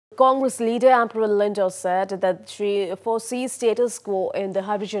Congress leader Ampareen Lyngdoh said that she foresees status quo in the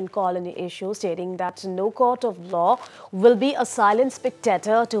Harijan Colony Issue, stating that no court of law will be a silent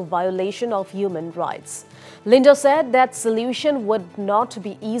spectator to violation of human rights. Lyngdoh said that solution would not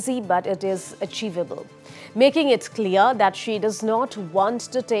be easy, but it is achievable. Making it clear that she does not want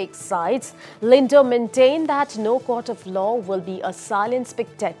to take sides, Lyngdoh maintained that no court of law will be a silent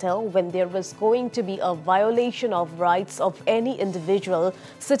spectator when there is going to be a violation of rights of any individual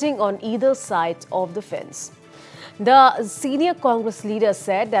sitting on either side of the fence. The senior Congress leader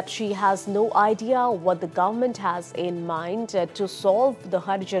said that she has no idea what the government has in mind to solve the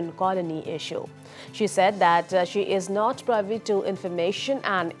Harijan Colony issue. She said that she is not privy to information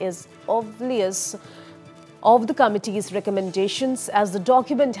and is oblivious of the committee's recommendations as the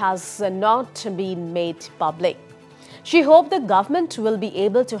document has not been made public. She hoped the government will be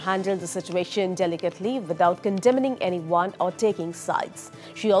able to handle the situation delicately without condemning anyone or taking sides.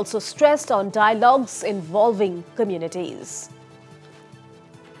 She also stressed on dialogues involving communities.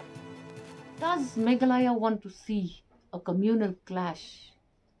 Does Meghalaya want to see a communal clash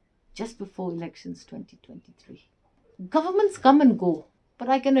just before elections 2023? Governments come and go, but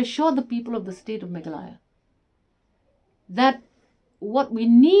I can assure the people of the state of Meghalaya that what we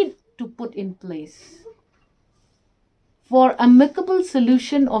need to put in place for amicable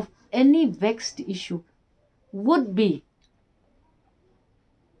solution of any vexed issue would be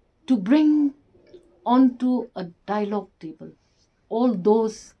to bring onto a dialogue table all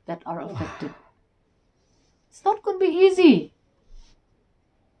those that are affected. It's not going to be easy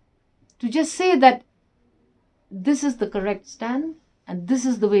to just say that this is the correct stand and this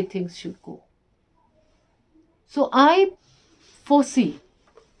is the way things should go. So I foresee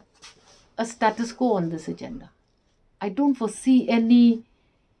a status quo on this agenda. I don't foresee any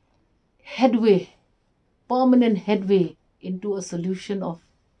headway, permanent headway into a solution of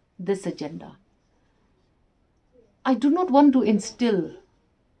this agenda. I do not want to instill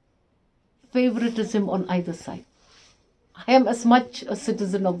favoritism on either side. I am as much a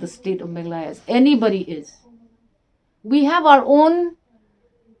citizen of the state of Meghalaya as anybody is. We have our own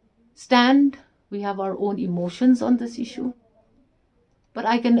stand, we have our own emotions on this issue. But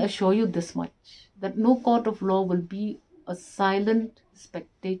I can assure you this much, that no court of law will be a silent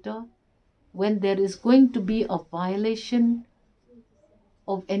spectator when there is going to be a violation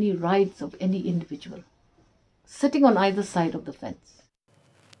of any rights of any individual sitting on either side of the fence.